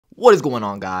What is going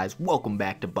on, guys? Welcome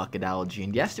back to Bucketology.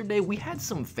 And yesterday we had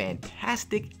some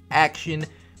fantastic action.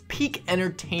 Peak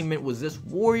entertainment was this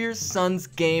Warriors-Suns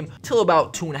game till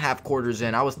about 2.5 quarters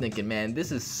in. I was thinking, man,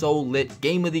 this is so lit,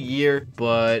 game of the year,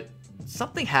 but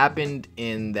something happened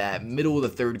in that middle of the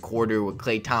third quarter where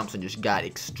Klay Thompson just got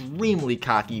extremely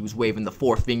cocky. He was waving the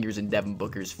 4 fingers in Devin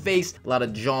Booker's face, a lot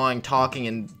of jawing, talking,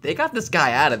 and they got this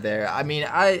guy out of there. I mean,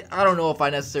 I don't know if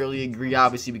I necessarily agree.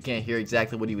 Obviously, we can't hear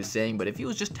exactly what he was saying, but if he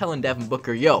was just telling Devin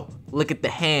Booker, yo, look at the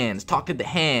hands, talk to the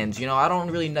hands, you know, I don't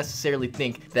really necessarily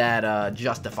think that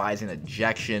justifies an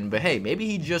ejection, but hey, maybe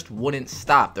he just wouldn't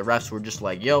stop. The refs were just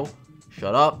like, yo,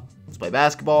 shut up. Let's play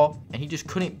basketball, and he just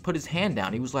couldn't put his hand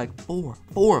down. He was like, four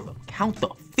of them, count the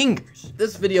fingers.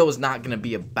 This video is not going to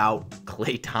be about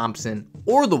Klay Thompson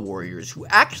or the Warriors, who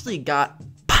actually got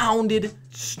pounded,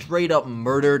 straight up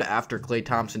murdered after Klay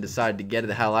Thompson decided to get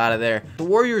the hell out of there. The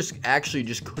Warriors actually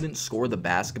just couldn't score the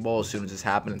basketball as soon as this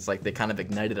happened. It's like they kind of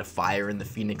ignited a fire in the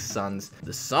Phoenix Suns.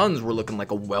 The Suns were looking like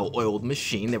a well-oiled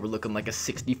machine. They were looking like a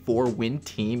 64-win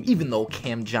team, even though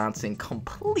Cam Johnson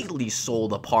completely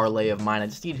sold a parlay of mine. I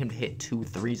just needed him to hit 2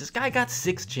 threes. This guy got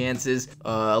 6 chances.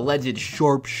 Alleged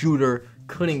sharpshooter,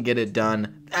 couldn't get it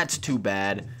done. That's too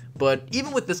bad. But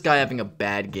even with this guy having a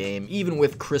bad game, even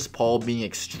with Chris Paul being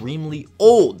extremely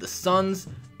old, the Suns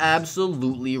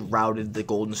absolutely routed the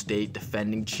Golden State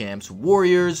defending champs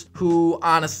Warriors, who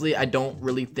honestly I don't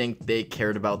really think they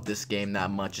cared about this game that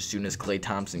much as soon as Klay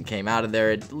Thompson came out of there.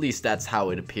 At least that's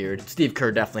how it appeared. Steve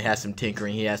Kerr definitely has some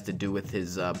tinkering he has to do with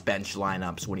his bench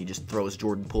lineups when he just throws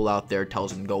Jordan Poole out there,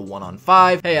 tells him to go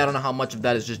 1-on-5. Hey, I don't know how much of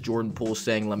that is just Jordan Poole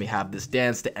saying let me have this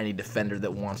dance to any defender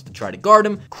that wants to try to guard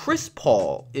him. Chris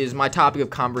Paul is my topic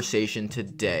of conversation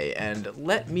today, and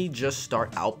let me just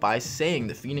start out by saying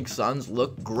the Phoenix Suns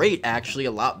look great, actually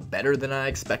a lot better than I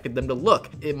expected them to look.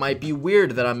 It might be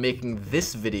weird that I'm making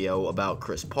this video about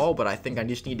Chris Paul, but I think I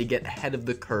just need to get ahead of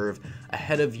the curve,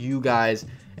 ahead of you guys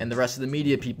and the rest of the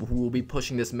media people who will be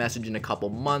pushing this message in a couple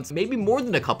months, maybe more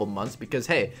than a couple months, because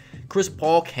hey, Chris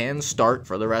Paul can start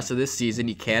for the rest of this season.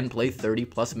 He can play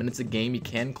 30+ minutes a game. He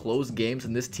can close games,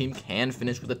 and this team can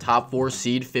finish with a top 4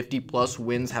 seed, 50+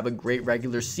 wins, have a great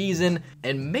regular season,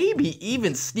 and maybe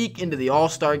even sneak into the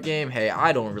All-Star game. Hey,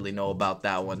 I don't really know about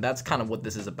that one. That's kind of what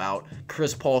this is about.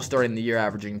 Chris Paul starting the year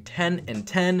averaging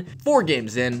 10-10, 4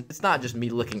 games in. It's not just me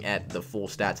looking at the full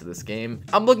stats of this game.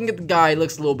 I'm looking at the guy. He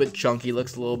looks a little bit chunky,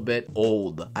 looks a little bit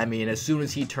old. I mean, as soon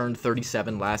as he turned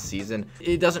 37 last season,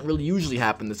 it doesn't really usually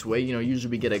happen this way. You know,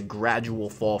 usually we get a gradual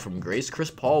fall from grace. Chris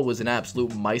Paul was an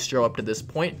absolute maestro up to this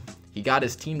point. He got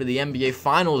his team to the NBA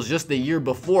Finals just the year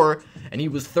before, and he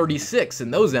was 36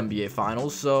 in those NBA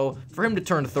Finals. So for him to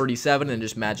turn 37 and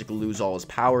just magically lose all his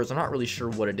powers, I'm not really sure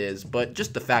what it is, but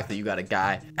just the fact that you got a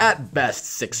guy at best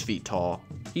 6 feet tall.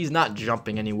 He's not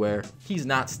jumping anywhere. He's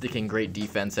not sticking great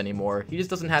defense anymore. He just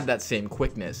doesn't have that same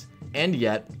quickness. And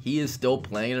yet, he is still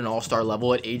playing at an all-star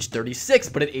level at age 36,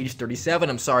 but at age 37,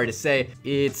 I'm sorry to say,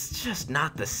 it's just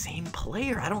not the same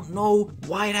player. I don't know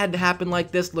why it had to happen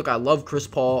like this. Look, I love Chris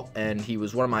Paul, and he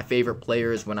was one of my favorite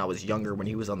players when I was younger, when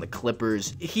he was on the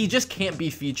Clippers. He just can't be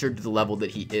featured to the level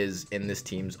that he is in this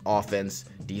team's offense,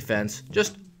 defense,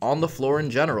 just on the floor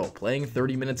in general. Playing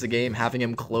 30 minutes a game, having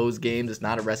him close games is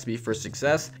not a recipe for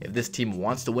success. If this team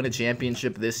wants to win a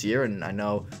championship this year, and I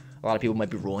know a lot of people might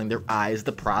be rolling their eyes,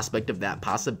 the prospect of that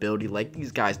possibility, like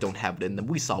these guys don't have it in them.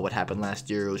 We saw what happened last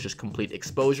year. It was just complete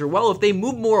exposure. Well, if they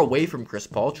move more away from Chris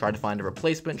Paul, try to find a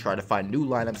replacement, try to find new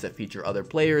lineups that feature other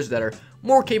players that are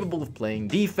more capable of playing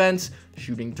defense,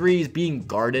 shooting threes, being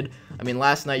guarded. I mean,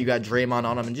 last night you got Draymond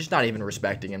on him and just not even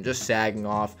respecting him, just sagging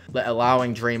off,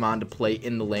 allowing Draymond to play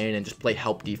in the lane and just play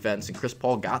help defense, and Chris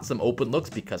Paul got some open looks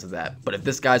because of that. But if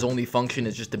this guy's only function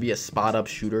is just to be a spot-up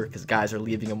shooter because guys are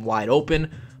leaving him wide open,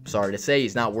 I'm sorry to say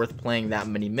he's not worth playing that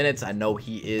many minutes. I know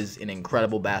he is an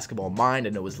incredible basketball mind.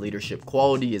 I know his leadership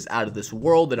quality is out of this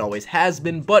world and always has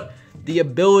been, but the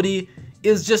ability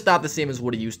is just not the same as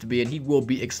what it used to be, and he will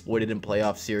be exploited in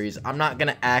playoff series. I'm not going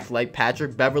to act like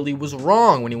Patrick Beverley was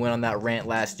wrong when he went on that rant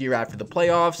last year after the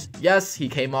playoffs. Yes, he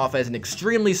came off as an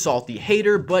extremely salty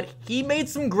hater, but he made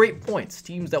some great points.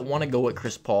 Teams that want to go at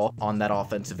Chris Paul on that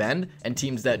offensive end, and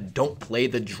teams that don't play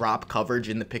the drop coverage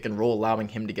in the pick and roll, allowing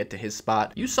him to get to his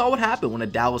spot. You saw what happened when a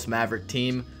Dallas Maverick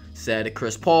team said,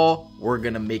 Chris Paul, we're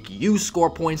going to make you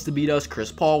score points to beat us.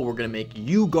 Chris Paul, we're going to make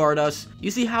you guard us. You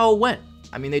see how it went.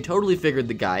 I mean, they totally figured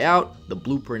the guy out. The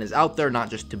blueprint is out there, not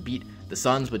just to beat the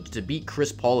Suns, but to beat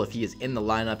Chris Paul. If he is in the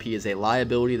lineup, he is a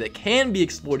liability that can be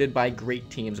exploited by great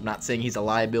teams. I'm not saying he's a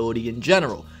liability in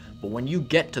general, But when you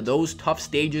get to those tough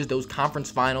stages, those conference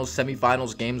finals,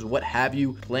 semifinals games, what have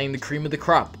you, playing the cream of the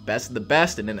crop, best of the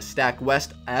best, and in a stacked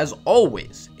West, as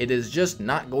always, it is just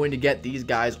not going to get these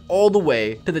guys all the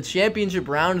way to the championship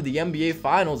round of the NBA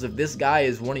Finals if this guy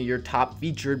is one of your top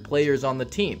featured players on the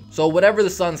team. So whatever the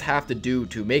Suns have to do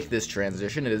to make this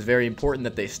transition, it is very important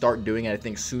that they start doing it, I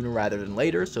think, sooner rather than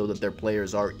later, so that their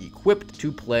players are equipped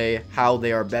to play how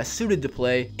they are best suited to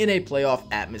play in a playoff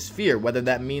atmosphere, whether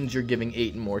that means you're giving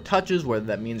Ayton more touches, whether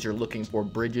that means you're looking for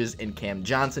Bridges and Cam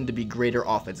Johnson to be greater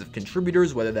offensive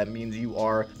contributors, whether that means you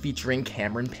are featuring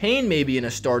Cameron Payne maybe in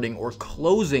a starting or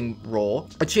closing role.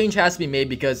 A change has to be made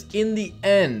because in the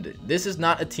end, this is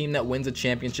not a team that wins a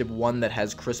championship one that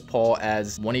has Chris Paul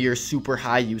as one of your super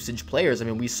high usage players. I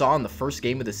mean, we saw in the first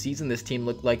game of the season, this team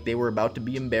looked like they were about to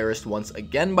be embarrassed once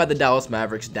again by the Dallas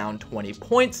Mavericks, down 20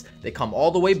 points. They come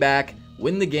all the way back,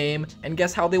 win the game, and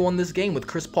guess how they won this game? With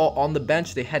Chris Paul on the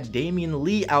bench. They had Damian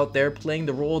Lee out there playing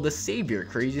the role of the savior.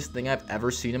 Craziest thing I've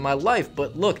ever seen in my life.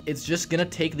 But look, it's just gonna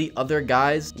take the other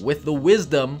guys with the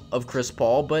wisdom of Chris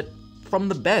Paul, but from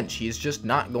the bench. He's just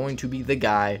not going to be the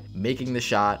guy making the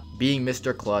shot, being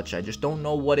Mr. Clutch. I just don't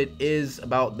know what it is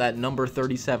about that number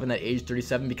 37 at age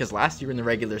 37, because last year in the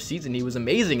regular season, he was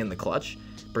amazing in the clutch.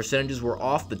 Percentages were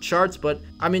off the charts, but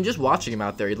I mean, just watching him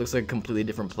out there, he looks like a completely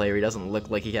different player. He doesn't look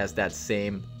like he has that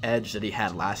same edge that he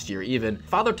had last year even.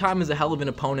 Father Time is a hell of an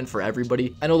opponent for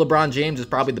everybody. I know LeBron James is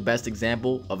probably the best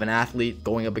example of an athlete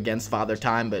going up against Father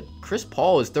Time, but Chris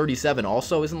Paul is 37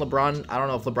 also. Isn't LeBron? I don't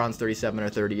know if LeBron's 37 or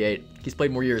 38. He's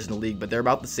played more years in the league, but they're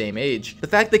about the same age. The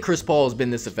fact that Chris Paul has been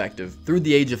this effective through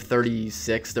the age of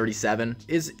 36, 37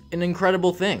 is an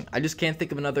incredible thing. I just can't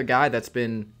think of another guy that's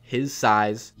been his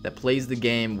size, that plays the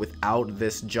game without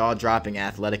this jaw-dropping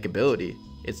athletic ability.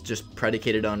 It's just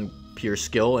predicated on pure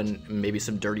skill and maybe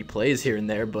some dirty plays here and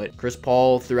there, but Chris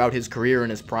Paul throughout his career in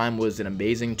his prime was an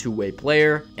amazing two-way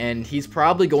player, and he's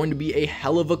probably going to be a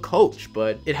hell of a coach,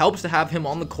 but it helps to have him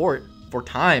on the court for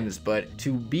times, but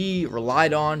to be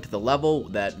relied on to the level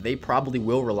that they probably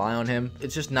will rely on him,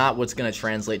 it's just not what's going to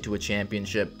translate to a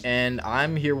championship. And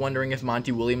I'm here wondering if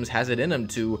Monty Williams has it in him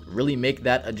to really make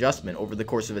that adjustment over the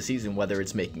course of a season, whether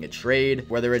it's making a trade,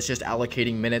 whether it's just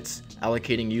allocating minutes,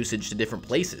 allocating usage to different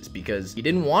places, because he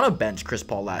didn't want to bench Chris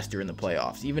Paul last year in the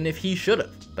playoffs, even if he should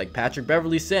have. Like Patrick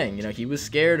Beverley's saying, you know, he was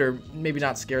scared, or maybe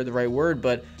not scared the right word,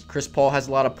 but Chris Paul has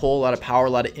a lot of pull, a lot of power, a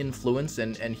lot of influence,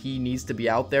 and he needs to be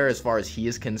out there as far as he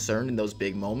is concerned in those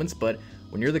big moments. But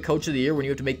when you're the coach of the year, when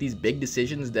you have to make these big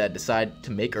decisions that decide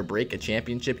to make or break a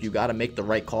championship, you got to make the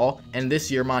right call. And this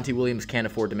year, Monty Williams can't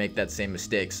afford to make that same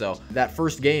mistake. So that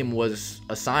first game was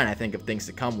a sign, I think, of things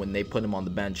to come when they put him on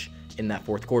the bench in that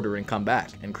fourth quarter and come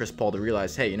back. And Chris Paul to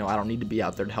realize, hey, you know, I don't need to be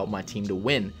out there to help my team to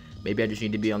win. Maybe I just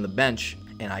need to be on the bench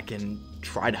and I can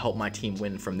try to help my team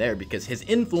win from there, because his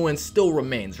influence still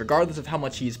remains, regardless of how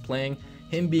much he's playing.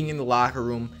 Him being in the locker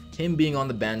room, him being on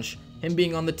the bench, him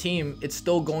being on the team, it's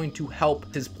still going to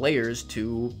help his players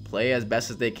to play as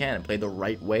best as they can and play the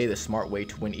right way, the smart way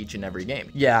to win each and every game.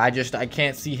 Yeah, I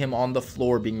can't see him on the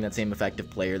floor being that same effective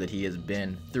player that he has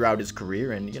been throughout his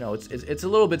career. And, you know, it's a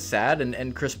little bit sad.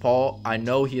 And Chris Paul, I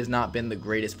know he has not been the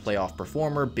greatest playoff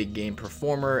performer, big game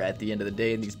performer at the end of the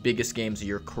day in these biggest games of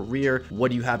your career. What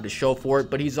do you have to show for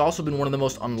it? But he's also been one of the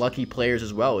most unlucky players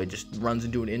as well. He just runs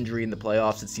into an injury in the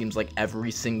playoffs, it seems like, every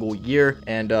single year.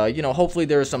 And, you know, hopefully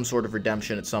there is some sort of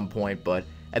redemption at some point, but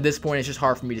at this point it's just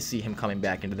hard for me to see him coming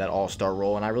back into that all-star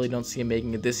role, and I really don't see him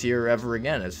making it this year or ever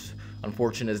again, as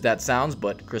unfortunate as that sounds.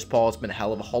 But Chris Paul has been a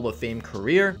hell of a Hall of Fame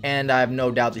career, and I have no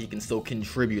doubt that he can still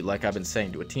contribute, like I've been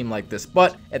saying, to a team like this.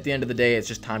 But at the end of the day, it's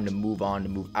just time to move on, to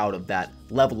move out of that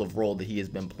level of role that he has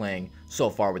been playing so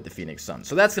far with the Phoenix Suns.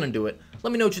 So that's going to do it.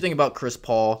 Let me know what you think about Chris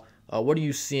Paul. What are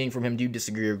you seeing from him? Do you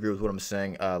disagree or agree with what I'm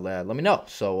saying? Let me know.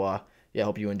 So yeah, I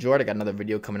hope you enjoyed. I got another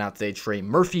video coming out today, Trey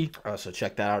Murphy, so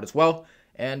check that out as well.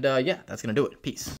 And yeah, that's going to do it. Peace.